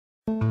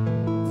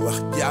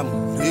wax jàmm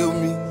réew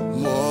mi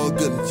moo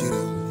gën ci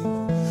réew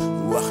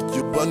mi wax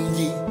ju bon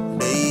ji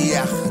day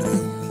yàq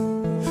réew mi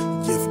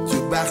jëf ju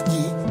baax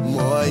ji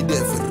mooy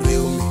def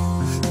réew mi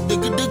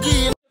dëgg-dëgg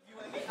yi.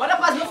 But the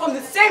person from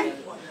the same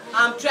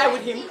tribe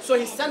with him, so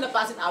he sent the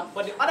person out.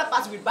 But the other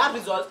person with bad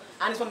results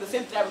and is from the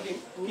same tribe with him,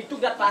 he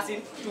took that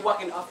person to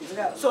work in the office.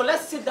 So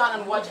let's sit down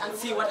and watch and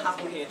see what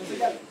happened here.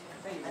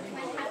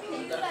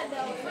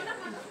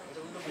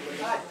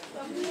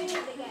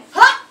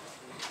 Ha!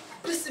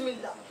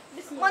 Bismillah.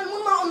 Man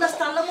mun ma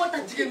understand la moo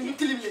tax jigéen ñu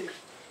tilim léegi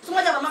su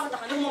ma jabar maa ko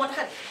tax a moo ma tax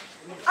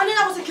a andi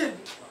naa ko sa kër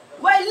bi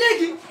waaye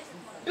léegi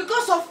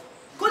because of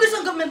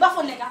condition government ba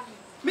fa nekka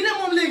mi ne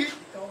moom léegi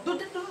du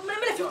mi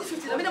ne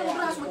 50-50 la mi ne moom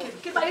raxas suma kër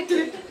bi kër baa ngi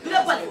tilim du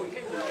dee bale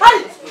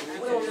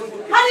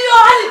hali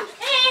yoo hali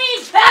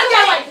hali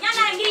ngay way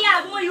ñana ngir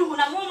yàlla bu ma yuuxu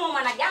nag moom moo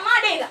ma nag yaa maa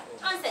dégg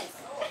nonsense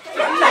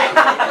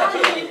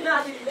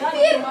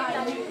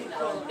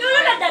yow lu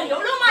la dal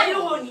yow loo maa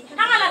yuuxoo nii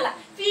xam nga lan la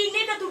fii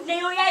nekkatul ne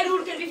yow yaay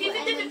ruur kër bi fii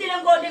 50-50 la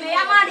ngoo demee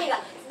yaa maa dégg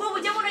boobu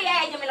jamono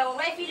yaay jame la woon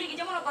waaye fii léegi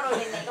jamono baroo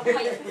leen nekk bu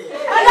may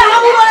ala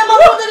xamuloo ne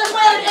moom de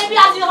suma yàlla ay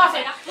biyaas yi nga fa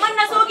fekk man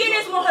na soo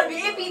génnee suma xol bi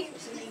et puis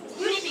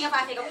unité nga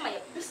faa fekk bu may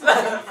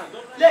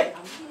léegi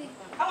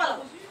xam nga la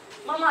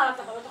man maa la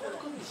taxaw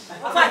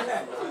afaan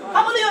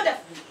xam nga lu yow def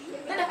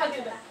nga def ak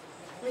yéen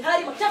ñu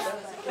xaari ma tef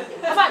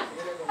afaan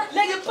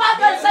léegi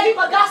paakal say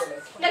bagage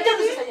nga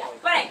dellu si sa yaay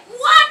pare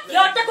what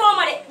yow takoo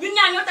ma de ñun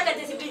ñaar ñoo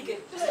takkante si biir kër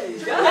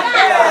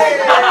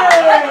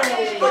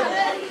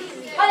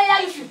xale yaa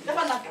ngi fi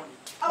dafa ndànk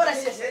abara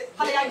sees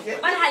xale yaa ngi fi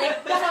ban xale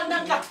dafa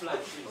ndànk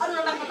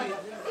aduna ndànk ndànk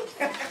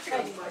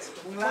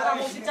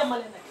moom si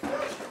jàmmale nag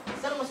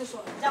dara ma si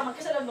soor jàmm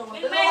kese leen doon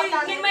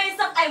ngeen may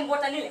saf ay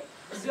mboota ni le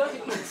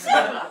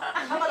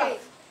xamala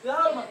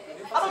yow ma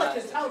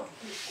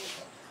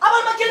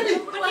abal ma kër bi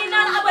man kii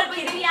naan abal ba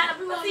rek yaa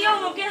parce que yow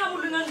moom kenn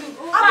xamul lu nga dund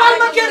abal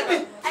ma kër bi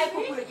ay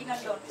couple ji nga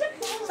doon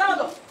sama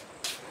doom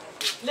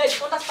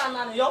léegi understand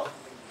naa ne yow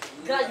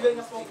graduate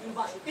nga from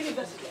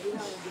université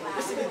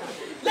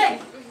léegi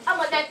am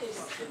nga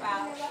directrice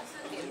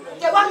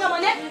te wax nga ma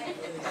ne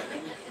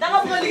danga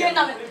bëgg a liggéey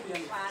nawet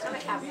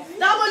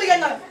danga bëgg a liggéey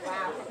nawet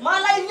maa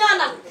lay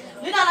ñaanal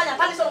li naa la ñaan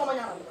tali solo ma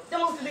ñaanal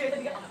dama wuti liggéey te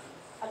di nga am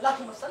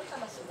allahumma salli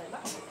ala sayyidina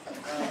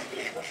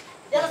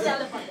yàlla si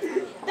yàlla defal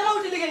dama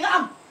wuti liggéey nga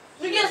am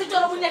ñu génn si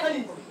coono bu nekk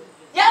nii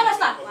yaa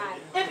understand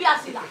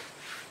APRC la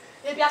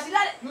APRC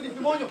la de ñu di bi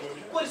moo ñëw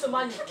police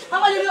maa ñëw xam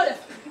nga li yoo def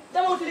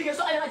dama wuti liggéey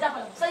soo ay nga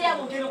jàppale sa yaay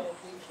moom génn ko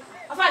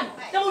afaan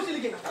dama wuti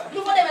liggéey lu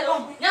fa demee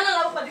wax ñaanal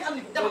la ba pare di nga am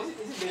liggéey dama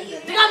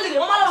di nga am liggéey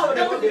moom la wax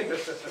dama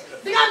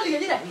di nga am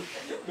liggéey ñu def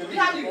di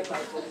nga am liggéey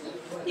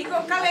iko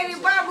kaleri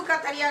babu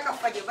kataria ka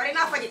faje bari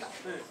na faje ta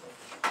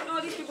you know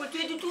these people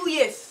 22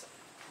 years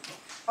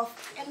of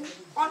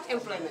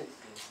unemployment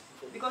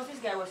because this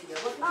guy was here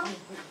but now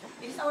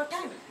it is our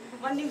time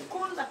manding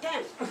call the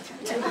time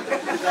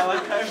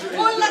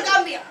call the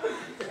Gambia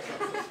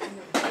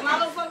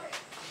malo for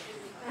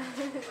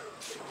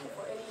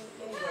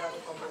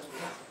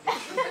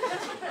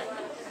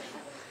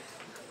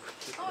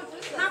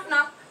knock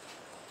knock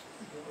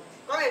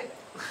go ahead.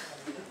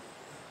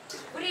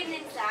 good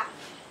evening sir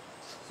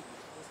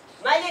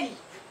My lady,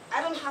 I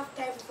don't have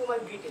time for formal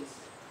greetings.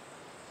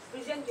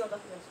 Present your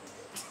documents.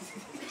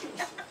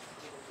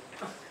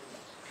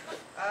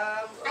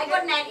 I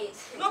got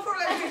 9-8 No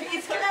problem,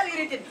 it's clearly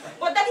written.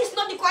 But that is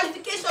not the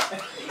qualification.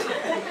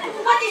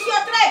 What is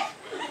your trade?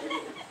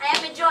 I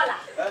am a Jola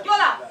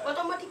Jola,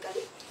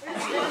 automatically.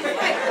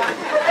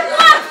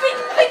 what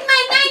with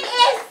my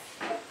 9-8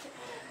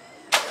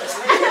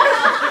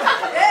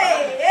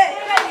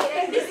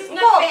 Hey, this is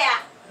not fair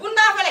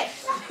Bunda fele.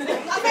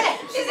 Afele.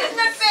 this is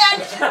not fair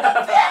this is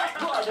not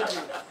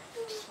fair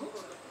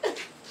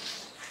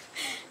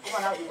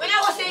When I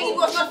was saying it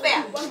was not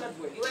fair,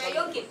 you were a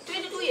young kid,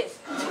 22 years.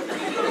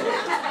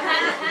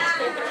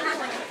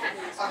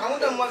 Kamu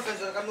dah mau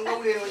fensor, kamu nggak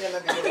boleh nanya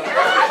lagi.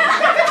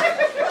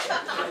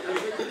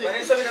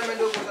 Mari sabi na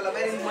mendo ko sala,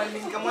 mari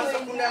malming kaman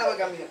sa kuna la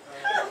kami.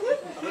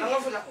 Kamu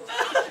nggak fensor.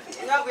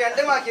 Nga ko yan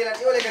dema kila,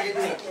 ti ole ka gitu.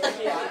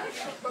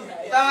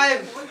 Tama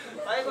yun.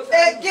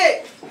 Ke.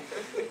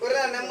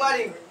 Ora na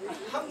maring.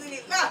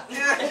 Alhamdulillah.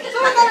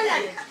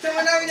 Sama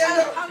na niya.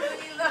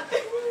 Alhamdulillah.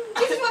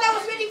 This is what I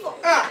was waiting for.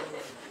 Ah.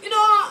 You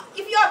know,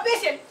 if you are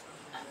patient,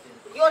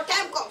 your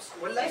time comes.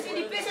 Wallahi. You see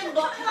the patient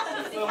dog.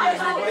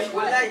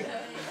 Wallahi.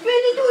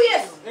 22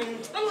 years.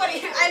 Don't worry,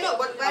 I know,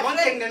 but my Amang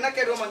friend, keng na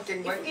kero man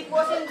keng ba. if it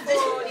wasn't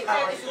for the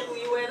time issue,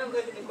 you were not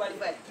going to be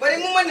qualified. Bari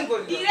mo man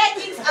ko. The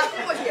ratings are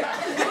too much here.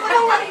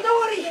 Don't worry, don't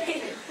worry.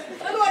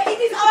 Don't worry,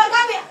 it is our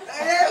Gambia.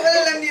 Wala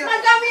lang niya. Our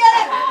Gambia.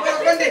 Wala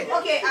konde.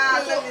 Okay,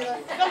 so,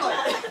 don't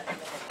worry.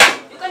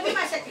 You can be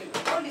my secretary.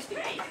 Hold this thing.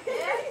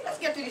 Let's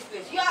get to this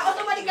place. You are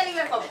automatically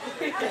welcome.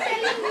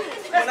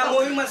 Mana mo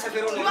yung man sa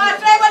pero You are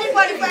tribally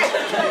qualified.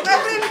 My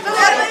friend, don't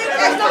worry.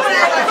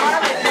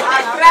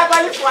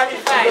 Tribally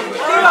qualified.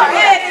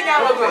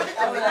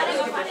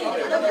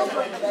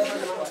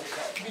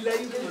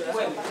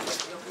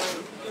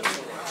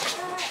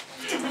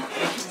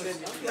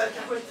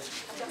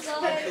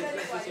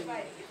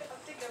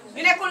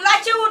 You know, ku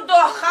laajte wu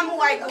doo xam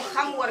waaye ku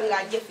xam war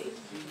ngaa jëfee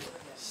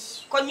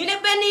kon ñu ne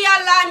benn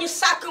yàlla ñu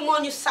sàkk moo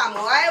ñu sàmm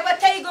waaye ba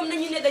tey gëm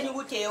nañu ne dañu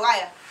wutee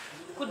waaye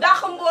ku dàq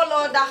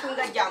mbooloo dàq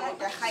nga jàmm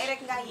te xay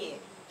rek nga yee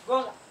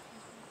gonga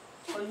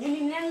kon ñu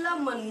ni nen la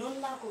man noonu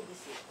laa ko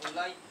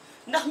gisee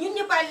ndax ñun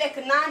ñëpp ay lekk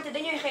naan te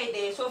dañuy xëy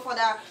dee so for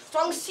the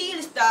strong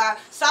seals the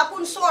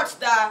sharpened swords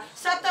the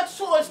shattered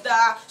souls the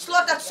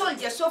slaughtered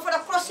soldiers so for the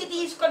cross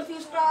cities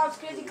confused crowds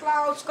crazy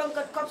clouds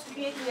conquered cops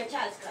creating a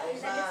child's cry.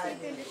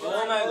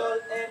 Oh my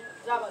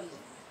God.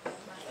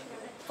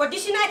 For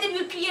disunited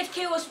will create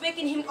chaos,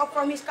 waking him up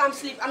from his calm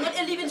sleep, and not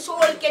a living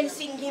soul can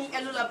sing him a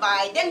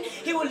lullaby. Then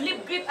he will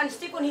lip grip and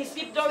stick on his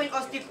lip, drawing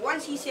us deep.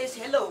 Once he says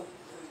hello,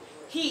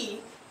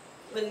 he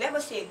will never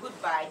say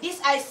goodbye. This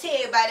I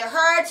say by the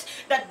hearts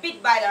that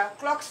beat, by the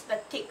clocks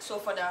that tick. So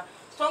for the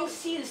strong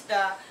seals,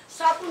 the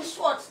sharpened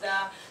swords, the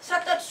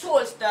shattered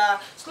souls, the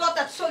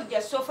slaughtered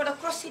soldiers. So for the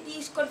cross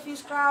cities,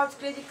 confused crowds,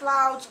 crazy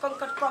clouds,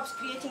 conquered crops,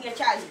 creating a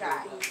child's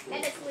cry.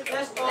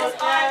 Let's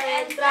all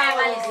end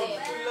tribalism.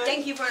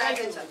 Thank you for your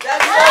attention.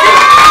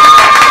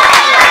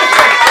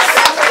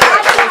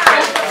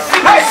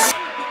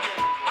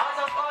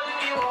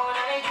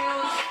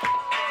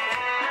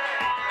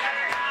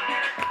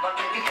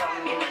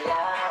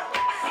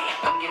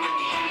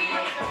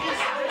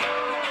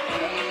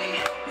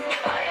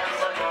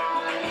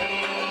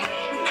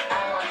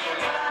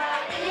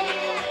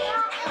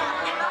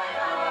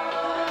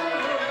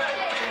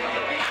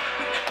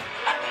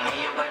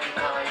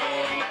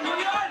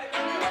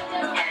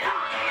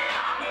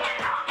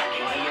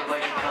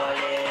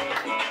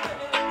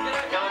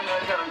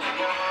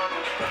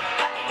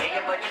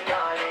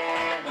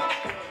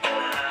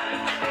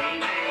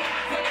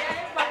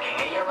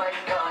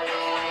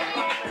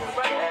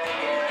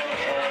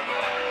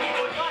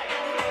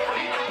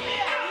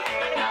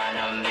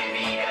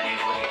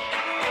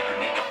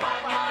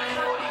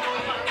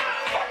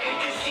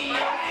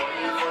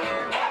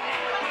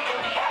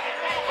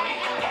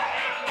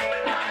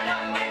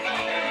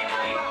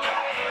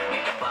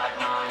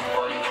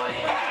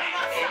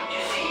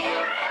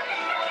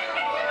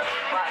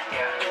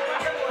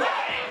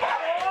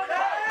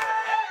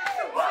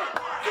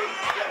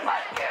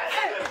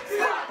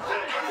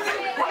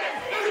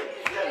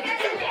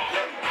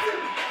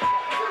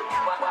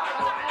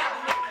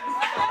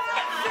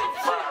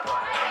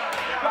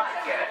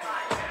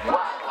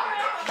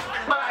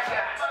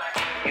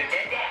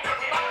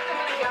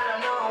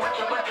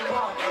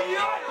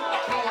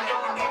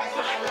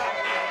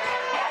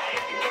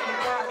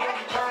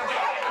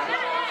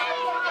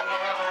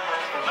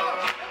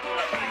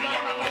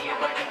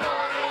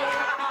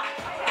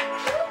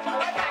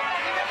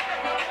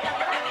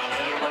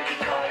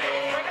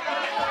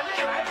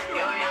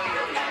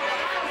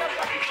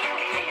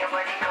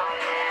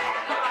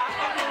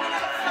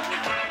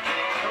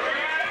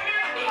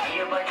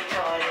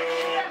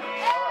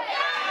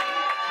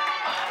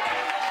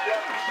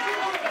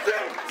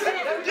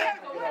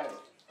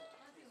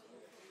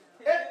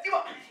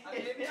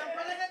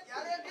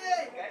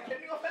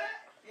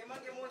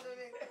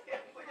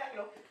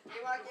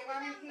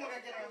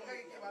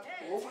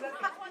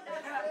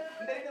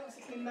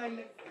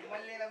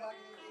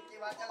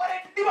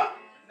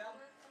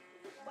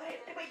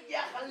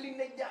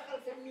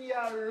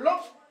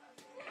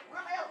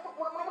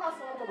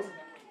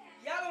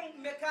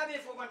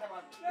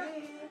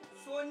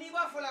 So ni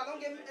ba fola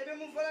longe ebe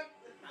mun fola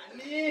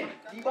ni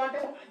di bande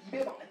ibe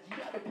ba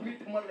ibe abe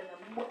tibit mon la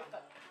nyam mo ata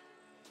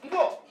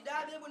ngo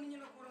ida be bo ni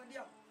no ko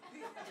dia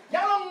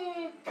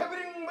yalong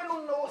kabiring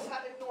menun no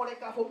sade no le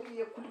ka fo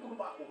mi e kulu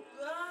ba ko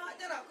ah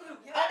jara kulu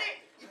ade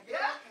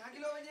ya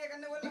hagilo je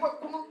kan wala ba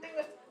kunu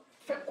tenga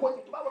fe ko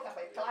ni ba ka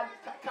fay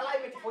kala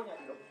me ti fo nya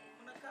do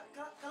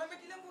kala me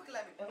ti le mo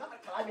kala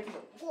me ti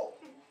ngo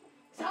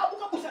sabu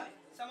ka busani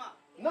sama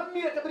nam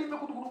mira kabiri me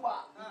kudu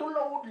ba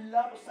tollo wud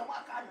la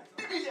sama ka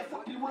dibile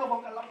fotil mu lo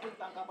ko lam ko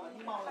tanka ba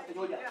ni ma la te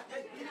joja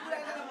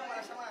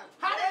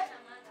hade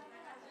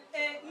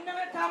ni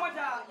na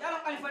tamata yalla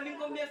alfa ni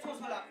ko me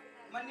sosola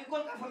man ni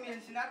gol ka fami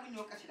en sina du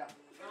nyoka sida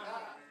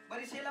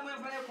bari se la mo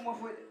fale ko mo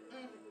foyde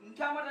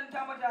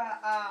ntamata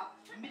a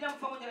mbidam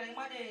famo jara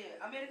imade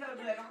america la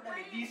dula ka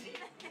be dc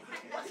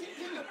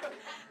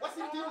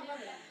wasi dio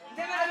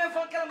ngana le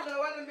fon kala mo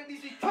wala be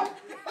dc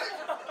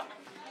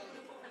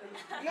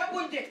nga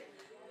bunje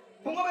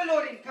bungo be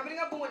lorin kabri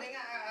nga bungo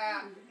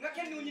nga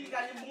kenni woni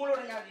ngal ni bungo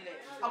lorin ngal dile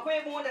akoy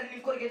bungo dan ni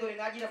korge dori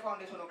ngaji da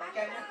foundation ko kan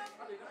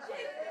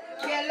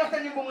ke lofta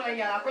ni bungo la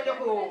yala ko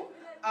joko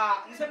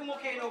ni sabu mo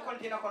keno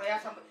konti na ko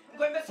ya samba ko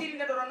be siri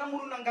ne doro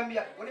namuru na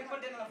gambia woni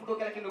konti na fudo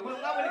kala kendo bulu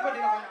nga woni konti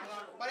na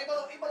ko bari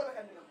balo ibalo be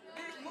kan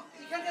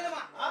ni kan tele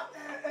ma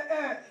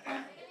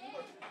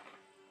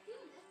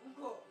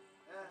ko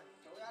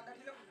ya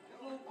datile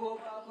ko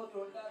ko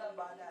to da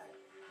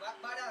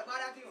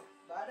bada tiyo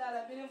bada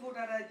la binin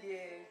futata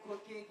je ko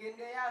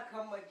kekende ya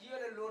kamma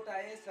jiyole lota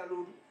e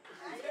saludu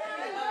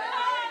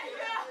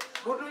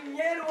bodu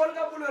nyeeri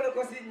wolga bulole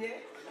ko sinye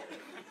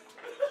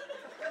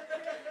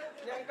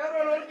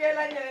nyankaro lol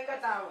kela nyenga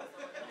tawa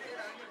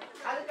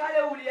alkale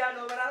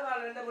wuliyano bara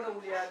wala ndabo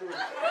wuliyano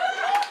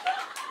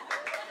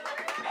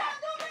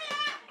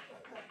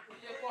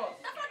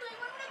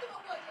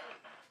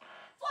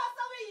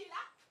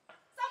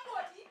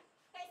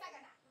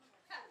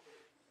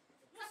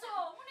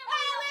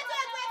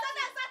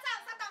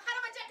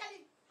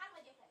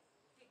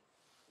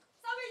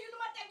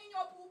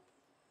dañoo puub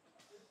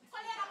ko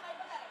leeral may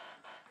bëgg rek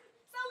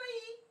sa wéy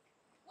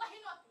waxi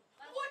noppi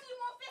mbóot yi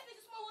moo fees ci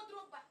suma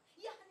wardrobe ba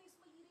yaa xam ne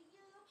suma yére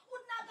yëpp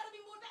wut naa garab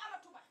yi mbóot bi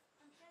amatuma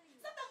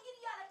sa tam ngir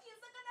yàlla téye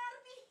sa ganaar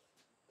bi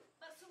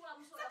Par suwa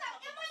muso. sa tam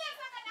émale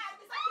sa ganaar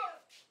bi sa kër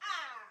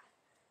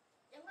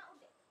Yang na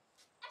ude.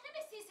 Ate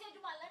be sise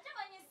jumala, ate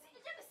ba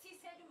ate be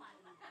sise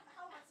jumala.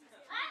 xaw ma si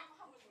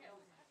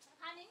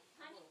Hani.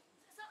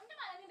 So unde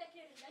mala ni be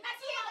keri. na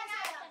téye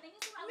ganaar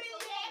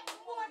wéyee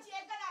mbóot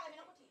yee ganaar bi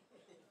na ko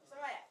téye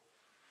sama yaay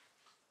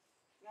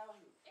nga wax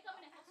ni E ka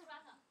mene ka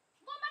suraka.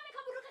 Ngo man me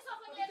ka buru ke so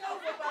ko le. kaw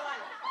ko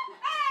bawal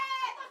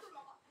tontul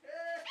ma ko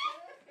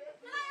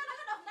Na yo na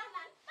ka dof nan.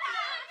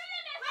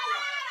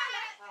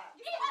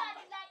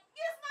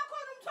 gis nga ko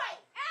num toy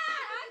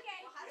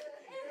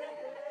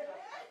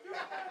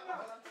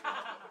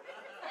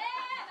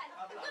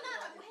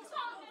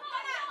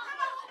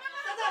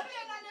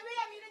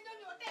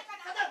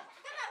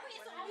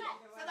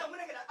sada mu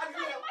nekk daal ak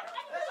yow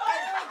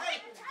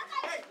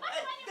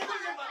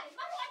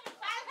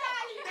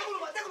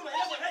déglu ma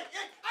yow hey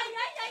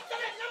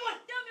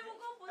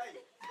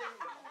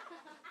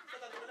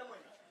sada ko da moy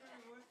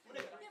mu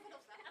nekk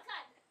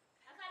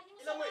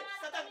ila moy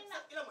sada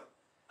ila moy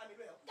ami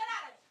lu yow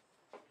ganaara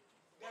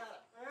gaara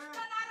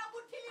ganaara bu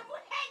tilim bu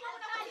xeeñ mu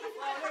na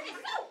ko ci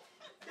kaw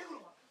déglu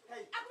ma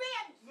hey ak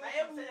wéyam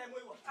ayé sa yaay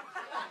mooy wax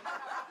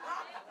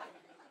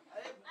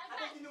ayé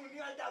ate ci ñu ni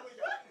ay daamu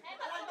ja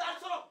ala daal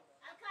solo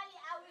Alkali,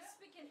 I will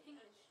speak in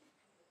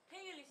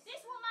English.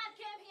 This woman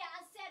came here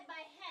and said by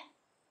hand,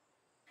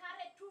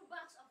 carry 2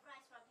 bags of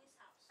rice from this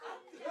house.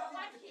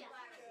 What here?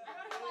 I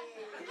don't know what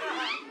here.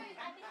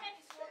 And the head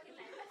is walking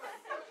like this.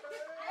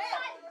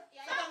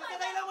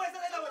 sada ila moy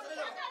Let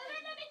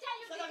me tell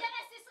you the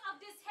genesis of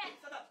this head.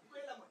 sada ko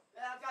ila moy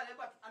kale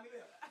bat ami lu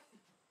yow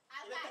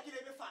ila takile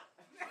be fa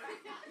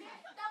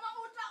dama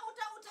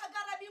uta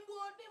garab yi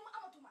mbóot bi mu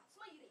amatuma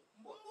suma yére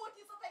mbóot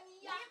yi sa tani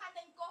yaakaar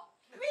nañ ko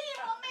wii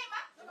moom may ma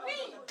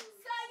wii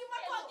saa yu ma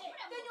toogee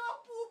dañoo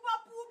puupa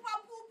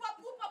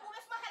bu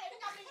bes ma xale bi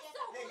nga am léegi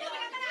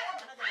na ganaara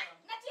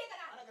na téye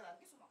ganaara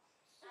gisuma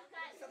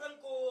sadan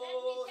ko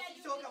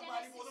siso kam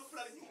mali mo do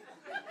fulani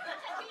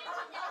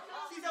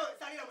siso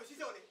sani na mo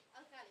siso le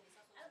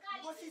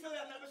ko siso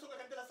ya na be so ko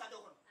kan dela sadio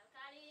kon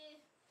Alkali,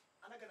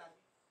 ana ganar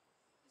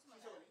siso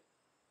le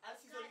al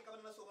siso le kam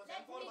na so ko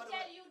let me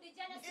tell you the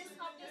genesis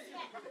of this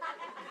head.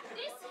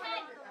 This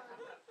head,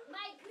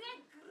 my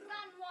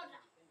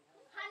great-grandmother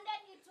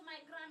handed it to my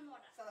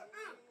grandmother, sadan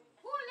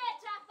who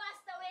later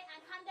passed away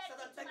and handed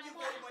sadan it to thank my you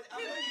very mother. much I'm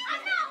And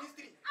going now, to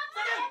history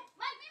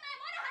my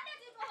mother handed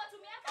it over to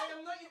me. I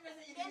am not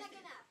interested in benn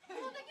history ganaar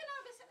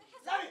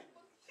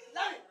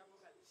lami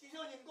siso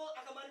ni ko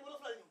akamari mo do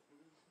fulani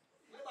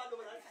ni ba do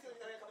ma siso ni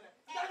kare kam na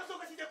dara so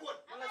ko site ko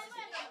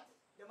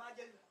dama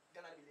jël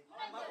ganar bi léegi ma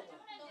ko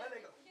ba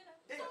léegi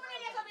su mu ne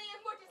lekk bi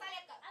mbóot yi sa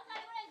lekk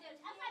Alkali, what is it?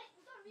 Alkali,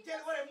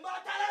 jël wala ma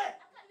tale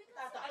Alkali, we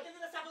can't tata ajeli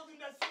na sato dum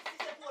dal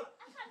site ko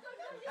Alkali, don't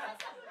do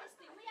this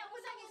thing. We are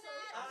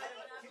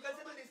you can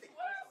settle this thing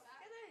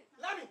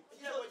lami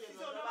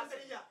siso no ba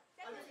seriya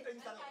ami fi tan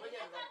sana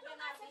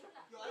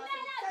yo ala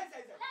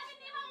sai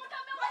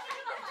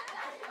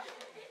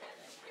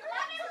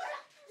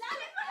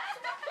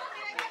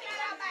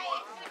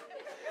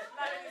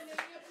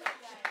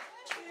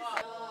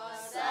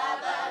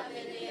Saba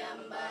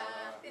miliamba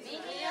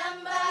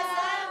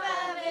saba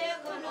be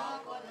kono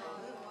kono.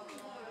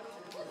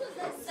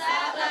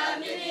 Saba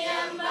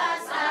miliamba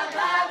saba